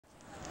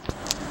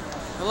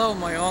Hello,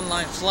 my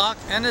online flock,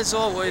 and as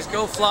always,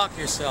 go flock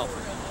yourself.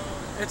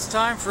 It's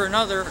time for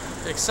another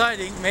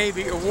exciting,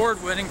 maybe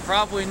award-winning,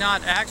 probably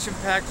not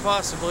action-packed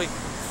possibly,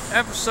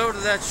 episode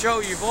of that show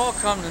you've all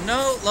come to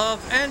know,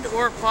 love, and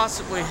or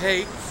possibly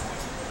hate,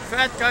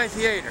 Fat Guy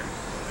Theater.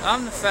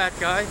 I'm the fat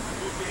guy,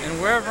 and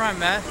wherever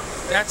I'm at,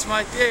 that's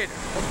my theater.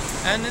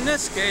 And in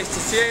this case, the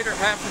theater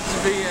happens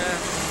to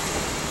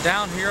be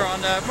down here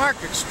on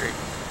Market Street.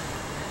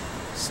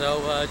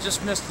 So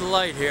just missed the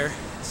light here.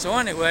 So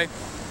anyway,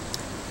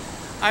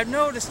 I've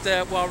noticed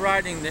that while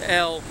riding the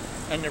L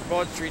and the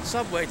Broad Street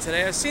subway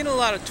today, I've seen a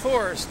lot of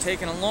tourists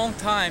taking a long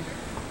time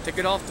to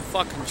get off the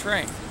fucking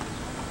train.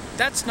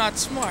 That's not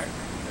smart.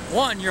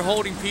 One, you're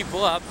holding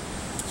people up,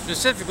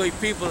 specifically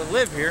people that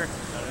live here,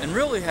 and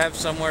really have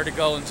somewhere to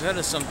go instead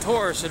of some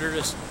tourists that are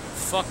just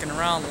fucking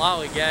around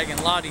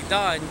lollygagging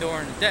la-di-da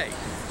during the day.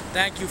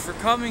 Thank you for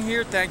coming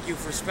here, thank you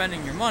for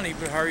spending your money,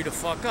 but hurry the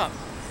fuck up.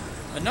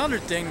 Another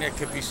thing that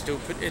could be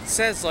stupid, it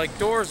says like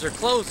doors are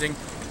closing,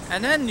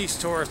 and then these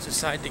tourists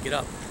decide to get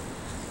up.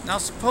 Now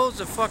suppose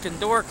the fucking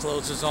door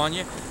closes on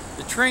you,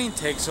 the train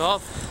takes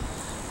off,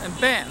 and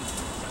bam,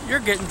 you're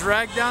getting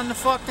dragged down the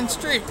fucking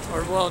street.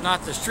 Or well,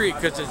 not the street,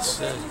 because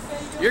it's,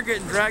 you're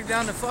getting dragged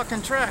down the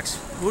fucking tracks.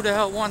 Who the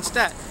hell wants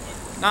that?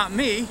 Not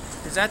me,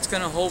 because that's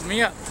gonna hold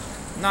me up.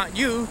 Not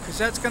you, because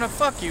that's gonna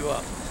fuck you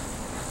up.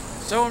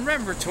 So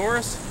remember,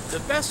 tourists, the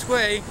best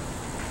way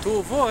to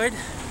avoid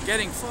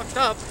getting fucked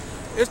up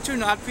is to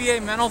not be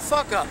a mental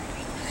fuck up.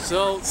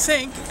 So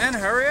think and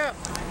hurry up.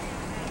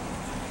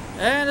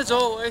 And as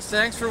always,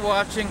 thanks for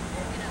watching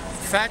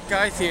Fat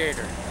Guy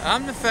Theater.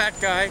 I'm the fat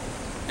guy,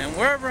 and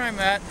wherever I'm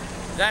at,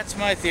 that's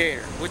my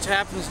theater, which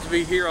happens to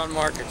be here on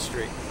Market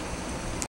Street.